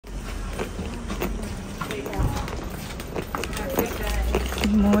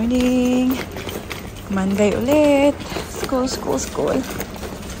morning. Monday ulit. School.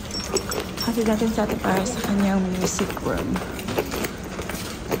 Hatid natin sa ate para sa kanyang music room.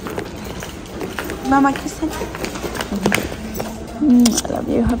 Mama, kiss it. I love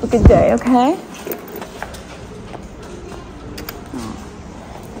you. Have a good day, okay?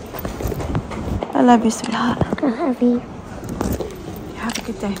 I love you, sweetheart. I love you. Have a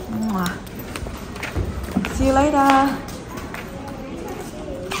good day. Mwah. See you later.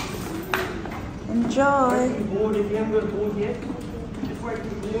 Enjoy.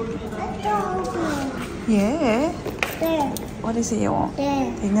 Yeah. There. What is it you want?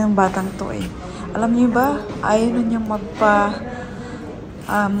 There. Tingnan ang batang to eh. Alam niyo ba, ayaw na niyang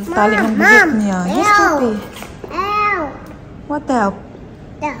tali ng buhok niya. Yes, baby. Ow. What the hell?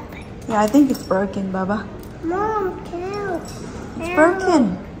 Help. Yeah, I think it's broken, Baba. Mom, help. It's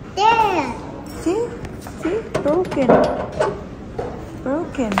broken. There. See? Broken.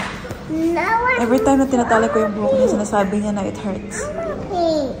 No one. Every time na tinatali ko yung buhok niya, sinasabi niya na it hurts.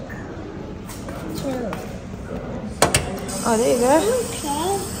 Pink. Two. Oh, there you go.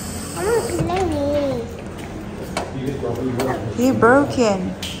 Okay. I'm gonna play. You're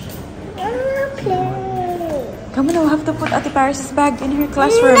broken. I'm gonna play. Come on, we'll have to put Ate Paris' bag in her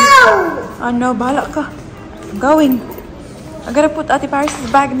classroom. No. Oh no, bahala ka. I'm going. I gotta put Ate Paris'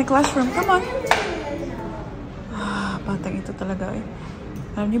 bag in the classroom. Come on. Batang ito talaga eh.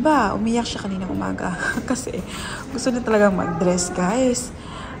 Alam niyo ba, umiyak siya kaninang umaga. Kasi gusto niya talagang mag-dress, guys.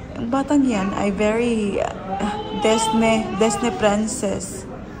 Ang batang yan ay very Disney princess.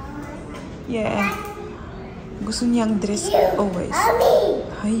 Yeah. Gusto niyang dress always.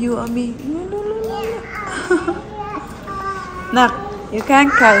 Hayu, Ami. No. Nak, you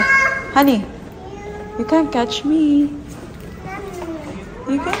can't catch. Honey, you can't catch me.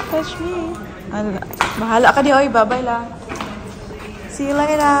 You can't catch me. Bahala ka di, oy. Bye-bye lang. See you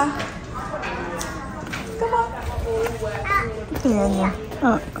later. Come on. Tingnan niya.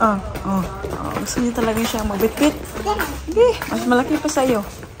 Gusto niya talaga siyang magbitbit. Okay, mas malaki pa sa'yo.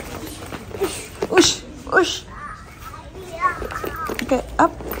 Ush. Okay,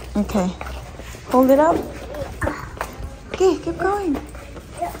 up. Okay. Hold it up. Okay, keep going.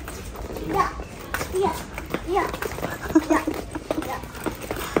 Yeah.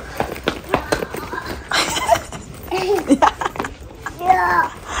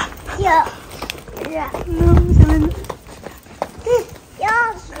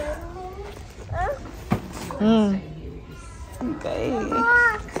 Okay.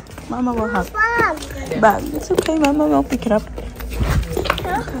 Mama will have bag. It's okay. Mama will pick it up.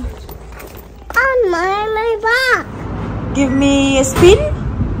 Okay. My bag. Give me a spin.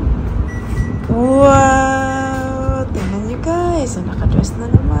 Wow. Tingnan niyo guys. Nakadress na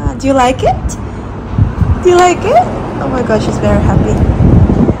naman. Do you like it? Oh my gosh, she's very happy.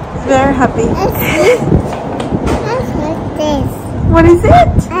 Very happy. Let's make this. What is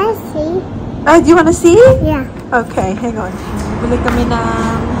it? I see. Oh, do you want to see? Yeah. Okay, hang on. Bili kami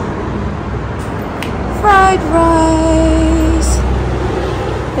ng fried rice.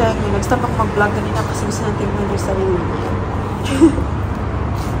 Kaya nag-stop ako mag-vlog kanina kasi gusto natin tingnan yung sarili.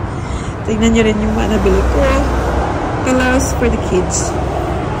 Tingnan nyo rin yung mga nabili ko. Colors for the kids.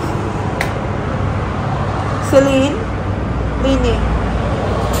 CELINE? Lini?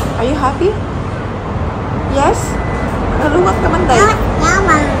 Are you happy? Yes? Nalungat ka man tayo. That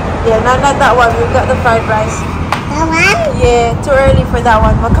one. Yeah, not that one. We got the fried rice. That one? Yeah, too early for that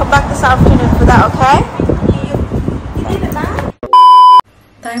one. We'll come back this afternoon for that, okay?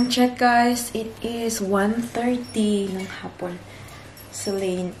 Time check, guys. It is 1:30 ng hapon.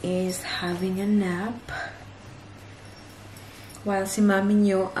 CELINE is having a nap. While si mami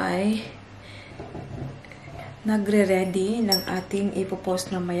nyo ay nagre-ready ng ating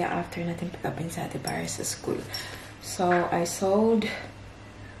ipopost mamaya after natin pick-upin sa Ate Paris sa school. So, I sold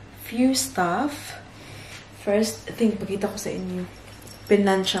few stuff. First, I think, pakita ko sa inyo.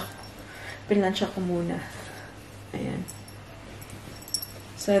 Pinlansya ko muna. Ayan.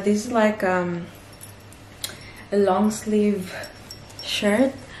 So, this is like a long sleeve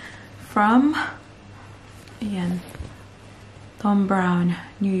shirt from ayan, Tom Brown,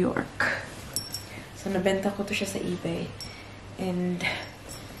 New York. So, nabenta ko to siya sa eBay. And,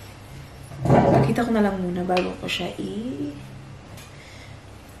 pakita ko na lang muna bago ko siya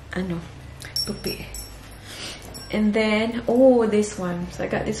tupi. And then, oh, this one. So, I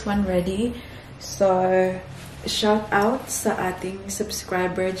got this one ready. So, shout out sa ating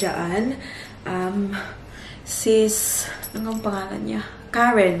subscriber dyan. Sis, anong pangalan niya?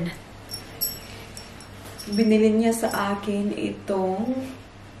 Karen. Binili niya sa akin itong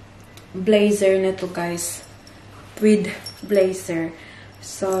blazer na to, guys. Tweed blazer.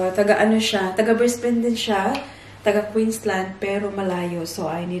 So, taga-ano siya? Taga-Brisbane din siya. Taga-Queensland, pero malayo. So,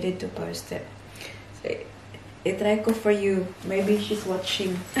 I needed to post it. So, itry ko for you. Maybe she's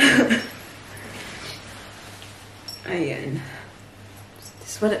watching. Ayan.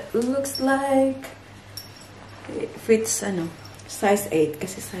 This is what it looks like. It fits, size 8.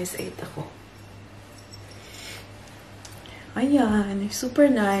 Kasi size 8 ako. Ayan. Super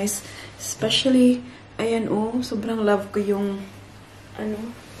nice. Especially, ayan, sobrang love ko yung,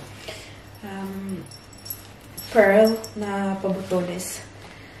 pearl na pabutones.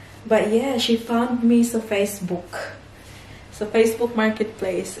 But yeah, she found me sa Facebook. Sa Facebook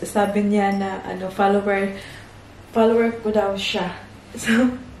Marketplace. Sabi niya na, follower ko daw siya.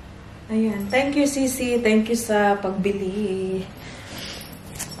 So, ayan. Thank you, Sisi. Thank you sa pagbili.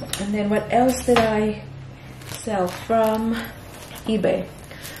 And then, what else did I sell from eBay?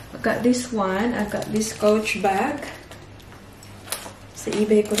 I got this one. I got this Coach bag. Sa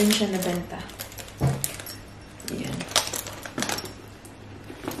eBay ko rin siya nabenta. Ayan.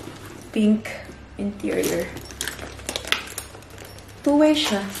 Pink interior. Two-way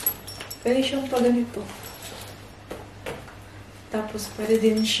siya. Pwede siyang pa ganito. Tapos, pwede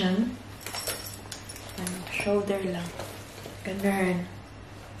din siyang shoulder lang. Ganun.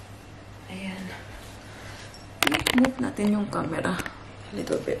 Ayan. Move natin yung camera a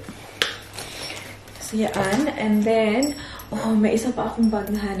little bit. So, yan. And then, may isa pa akong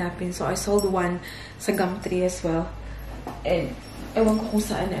bag na hanapin. So, I sold one sa Gumtree as well. And, ewan ko kung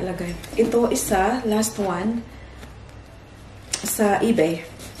saan nalagay. Ito isa, last one, sa eBay.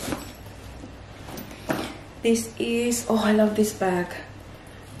 This is, I love this bag.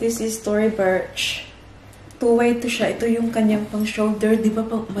 This is Tory Burch. Two-way to siya. Ito yung kanyang pang shoulder. Di ba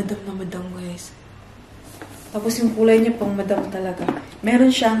pang madam na madam, guys? Tapos yung kulay niya pang madam talaga. Meron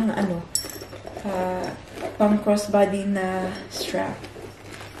siyang, pang crossbody na strap.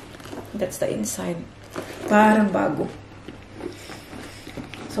 That's the inside. Parang bago.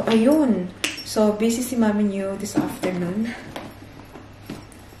 So, ayun. So, busy si Mami New this afternoon.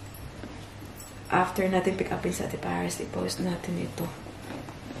 After natin pick upin sa Ate Paris, i-post natin ito.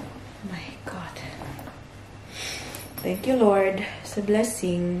 Oh my God. Thank you, Lord, sa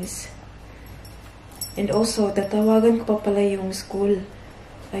blessings. And also, tatawagan ko pa pala yung school.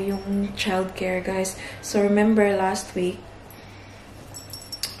 Yung childcare, guys. So, remember last week,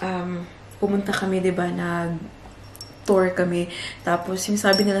 pumunta kami, diba, nag-tour kami. Tapos, yung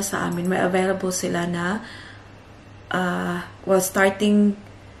sabi nila sa amin, may available sila na, starting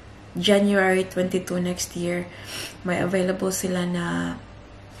January 22 next year, may available sila na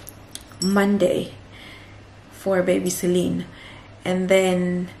Monday for baby CELINE. And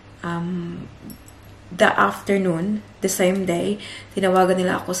then, the afternoon, the same day, tinawagan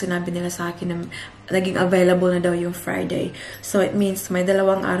nila ako, sinabi nila sa akin na naging available na daw yung Friday. So, it means may 2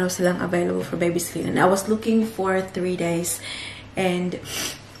 araw silang available for baby CELINE. And I was looking for 3 days. And,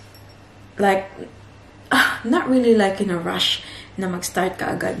 like, not really like in a rush na mag-start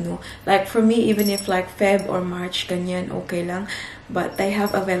ka agad, no? Like, for me, even if like Feb or March, ganyan, okay lang. But they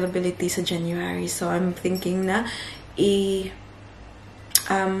have availability sa January. So, I'm thinking na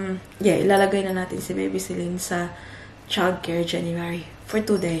ilalagay na natin si baby CELINE sa childcare January for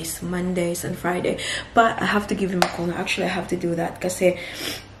 2 days, Mondays and Friday. But I have to give him a call. Actually, I have to do that kasi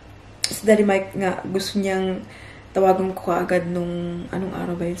si Daddy Mike nga gusto niyang tawagan ko agad nung anong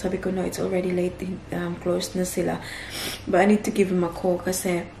araw ba yun. Sabi ko, no, it's already late, closed na sila. But I need to give him a call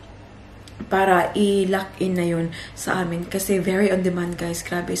kasi para i-lock in na yun sa amin. Kasi very on demand, guys.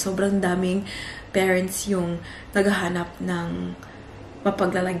 Grabe, sobrang daming parents yung naghahanap ng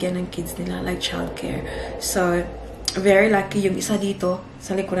mapaglalagyan ng kids nila, like childcare. So, very lucky yung isa dito,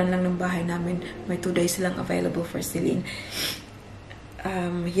 sa likuran lang ng bahay namin. May 2 days silang available for CELINE.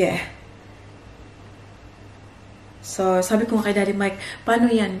 Yeah. So, sabi ko kay Daddy Mike, paano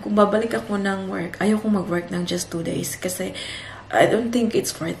yan? Kung babalik ako ng work, ayoko mag-work ng just 2 days. Kasi, I don't think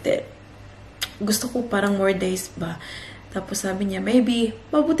it's worth it. Gusto ko parang more days ba? Tapos sabi niya, maybe,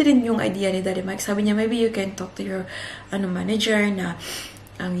 mabuti rin yung idea ni Daddy Mike. Sabi niya, maybe you can talk to your manager na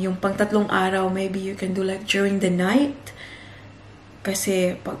yung pang 3 araw, maybe you can do like during the night.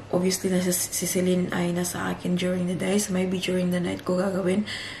 Kasi, obviously, si CELINE ay nasa akin during the day. So, maybe during the night ko gagawin.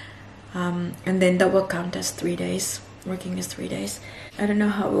 And then that will count as 3 days. Working as 3 days. I don't know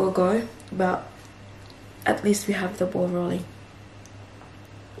how it will go, but at least we have the ball rolling.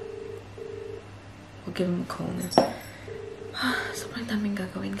 We'll give him a call now. Sobrang daming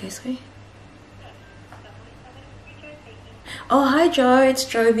gagawin, guys. Okay? Oh, hi, Joe. It's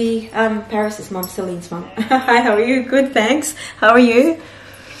Jovi. Paris's mom, CELINE's mom. Hi, how are you? Good, thanks. How are you?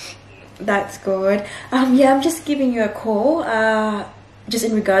 That's good. Yeah, I'm just giving you a call. just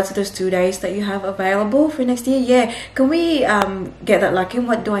in regards to those 2 days that you have available for next year. Yeah, can we get that lucky?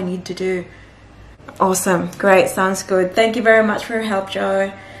 What do I need to do? Awesome. Great. Sounds good. Thank you very much for your help,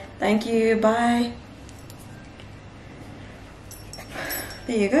 Joe. Thank you. Bye.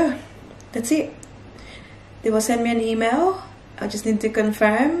 There you go. That's it. They will send me an email. I just need to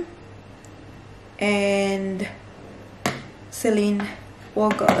confirm. And CELINE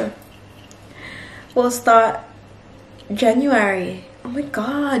will go. We'll start January. Oh my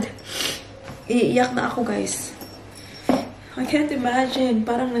God. Iiyak na ako, guys. I can't imagine.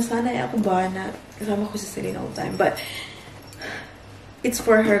 Parang nasanay ako ba na kasama ko si CELINE all the time. But it's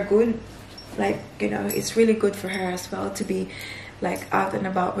for her good. Like, you know, it's really good for her as well to be like out and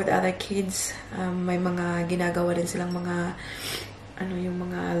about with other kids. May mga ginagawa din silang mga yung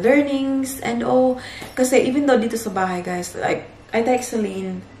mga learnings and all. Kasi even though dito sa bahay, guys, like I take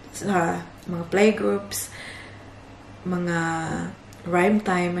CELINE sa mga playgroups, mga rhyme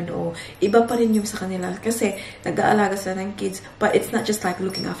time and all, iba pa rin yung sa kanila kasi nag-aalaga sila ng kids, but it's not just like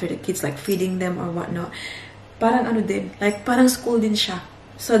looking after the kids, like feeding them or whatnot. Parang din, like parang school din siya.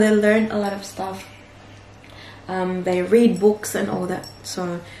 So they learn a lot of stuff. They read books and all that.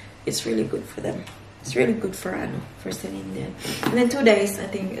 So it's really good for them. It's really good for CELINE then. And then 2 days, I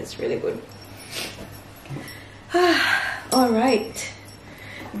think it's really good. Alright.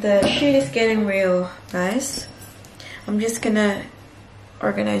 The shit is getting real, guys. I'm just gonna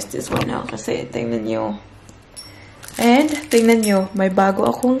organize this one now kasi tingnan nyo. And tingnan nyo, may bago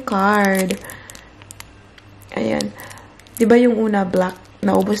akong card. Ayan. Diba yung una black?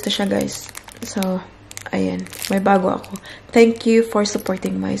 Naubos na siya, guys. So, ayan. May bago ako. Thank you for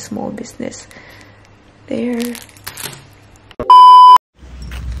supporting my small business. There.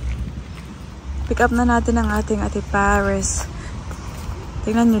 Pick up na natin ang ating Ate Paris.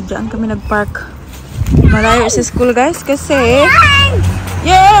 Tingnan nyo, dyan kami nag-park. Malayo sa school, guys, kasi...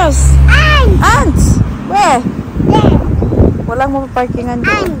 Yes! Ants! Where? Walang mapaparkingan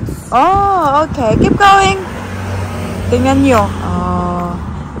doon. Oh, okay. Keep going. Tingnan nyo. Oh,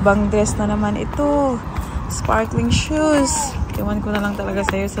 ibang dress na naman ito. Sparkling shoes. Iwan ko na lang talaga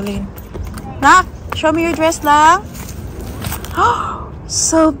sa'yo, CELINE. Nak, show me your dress lang. Oh,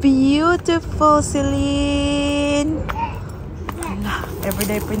 so beautiful, CELINE.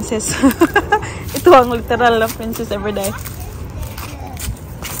 Everyday princess. Ito ang literal na princess everyday.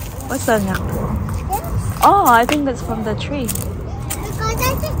 What's that now? Oh, I think that's from the tree. Because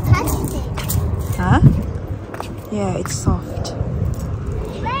I just touched it. Huh? Yeah, it's soft.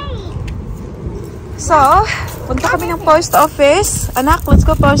 Wait. So, punta kami ng post office. Anak, let's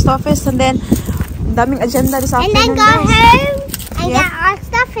go post office and then daming agenda this afternoon. And then go home and get our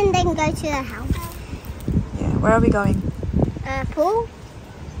stuff and then go to the house. Yeah, where are we going? Pool.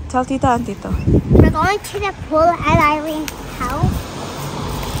 Tell Tita and Tito. We're going to the pool at Irene's house.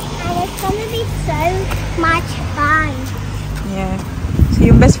 And it's gonna be so much fun. Yeah. So,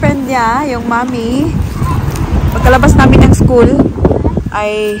 yung best friend niya, yung mommy, pagkalabas namin ng school,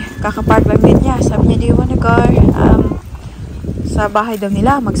 ay kakapark lang din niya. Sabi niya, do you wanna go sa bahay daw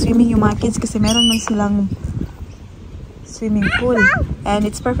nila? Mag-swimming yung mga kids kasi meron man silang swimming pool. And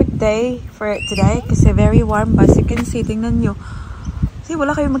it's perfect day for it today kasi very warm. As you can see, tingnan nyo. See,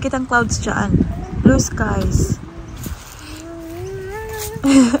 wala kayong makitang clouds dyan. Blue skies.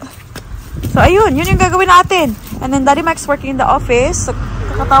 So, ayun. Yun yung gagawin natin. And then, Daddy Max working in the office. So,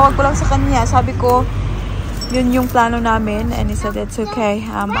 kakatawag ko lang sa kanya. Sabi ko, yun yung plano namin. And he said, it's okay.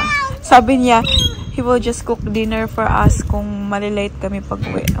 Sabi niya, he will just cook dinner for us kung malilate kami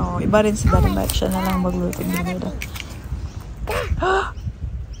pag-uwi. Oh, iba rin si Daddy Max. Siya na lang magluto ng dinner.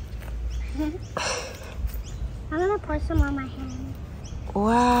 I'm gonna pour some on my hand.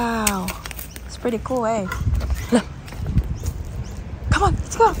 Wow. It's pretty cool, eh? Look. Come on,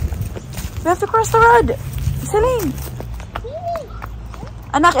 let's go. We have to cross the road. CELINE.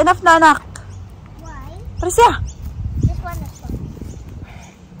 Anak, enough na, anak. Why? Parisya. This one, this one.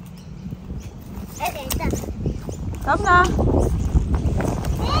 Okay, done. Come na.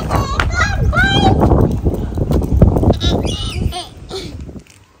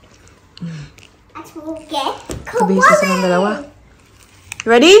 Kabisa silang dalawa. You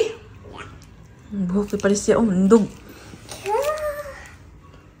ready? Buhok ni Parisya. Oh, mandog.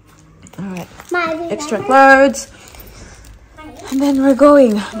 Alright. Extra clothes. And then we're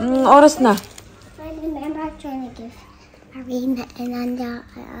going. Oras na. I remember trying to give Arena and Anda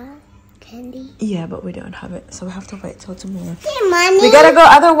candy. Yeah, but we don't have it. So we have to wait till tomorrow. Hey, Mommy. We gotta go,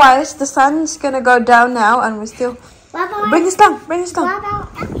 otherwise the sun's gonna go down now and we're still... Bring this down. Bring this down.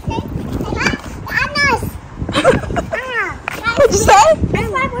 What'd you say?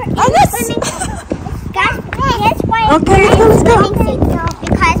 Anas! Guys, Okay, let's go.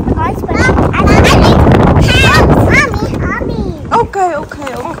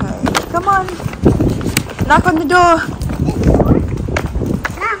 Knock on the door.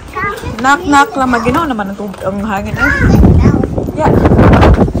 Knock, knock lang. Maginaw naman ang hangin eh. Yeah.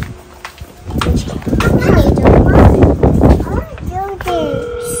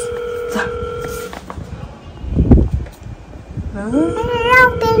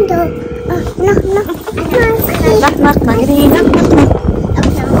 Knock, knock, maginaw. Knock, knock, knock.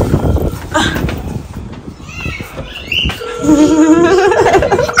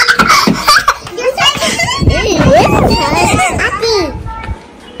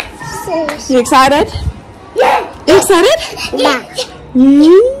 You excited? Yeah. You excited? Yeah.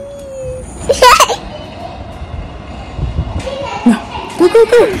 Go, go,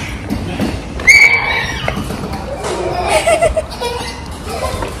 go.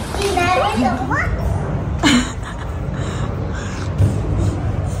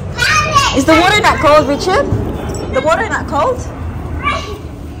 Is the water not cold, Richard? The water not cold?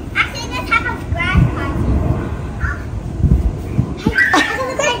 Actually, this type of grass party. That's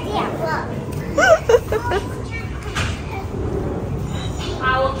a good idea. Look.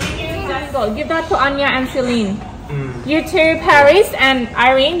 I will give you flamingo. Give that to Anya and Celine. You two, Paris and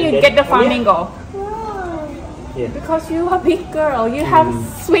Irene, you get the flamingo. Yeah. Because you are a big girl, you have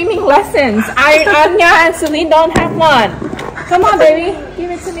swimming lessons. Anya and Celine don't have one. Come on, baby.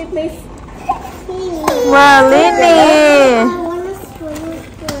 Give it to me, please. Wow, Lily.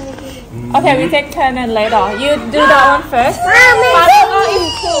 Okay, we take turn and later. You do that one first. Flamingo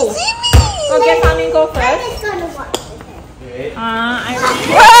is cool. Go get flamingo first. Irene.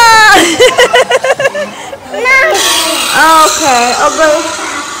 Okay, okay.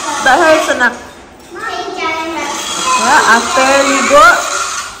 That hurts enough. Yeah, after you go,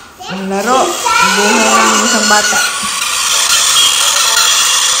 laro, buhay ng isang bata.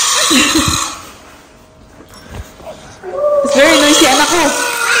 It's very noisy, anak ko.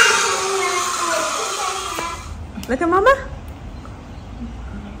 Look at mama.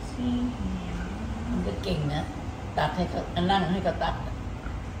 มันก็เก่งนะตักให้เขานั่งให้เขาตัก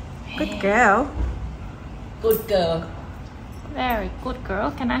Good girl. Good girl. Very good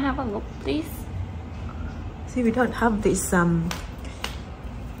girl. Can I have a look, please? See, we don't have this comb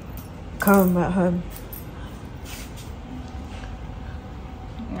at home.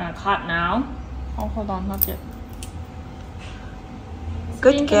 I'm gonna cut now. Oh, hold on, not yet.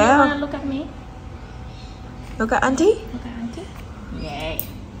 Good Celine, girl. Can you wanna look at me? Look at auntie. Look at auntie. Yay.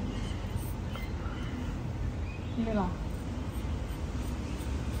 Here go.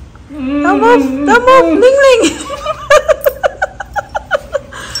 Don't move! Don't move! Ling Ling!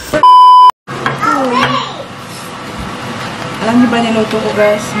 Alam niyo ba niluto ko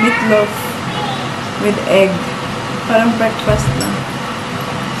guys? Meatloaf with egg. Parang breakfast lang.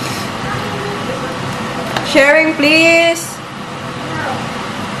 Sharing please!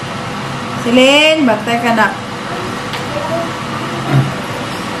 Celine, bantay ka na.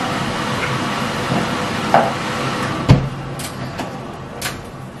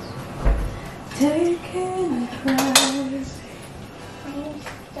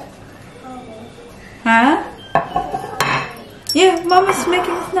 Huh? Yeah, Mama's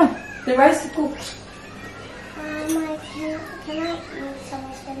making it now. The rice is cooked. Can I eat some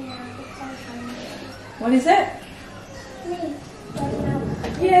of them now? What is it? Me.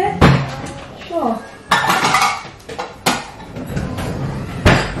 Yeah. Sure.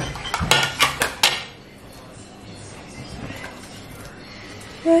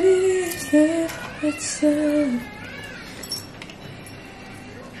 What it is that it's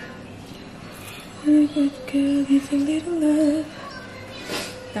good girl, give a little love.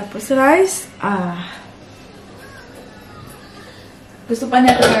 Tapos rice. Gusto pa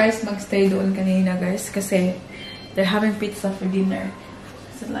niya guys magstay doon kanina guys kasi they're having pizza for dinner.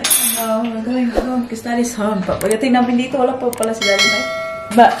 So like, oh, we're going home because Daddy's home. But pagdating namin dito, wala pa pala si Daddy.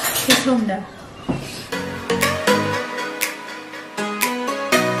 But he's home now.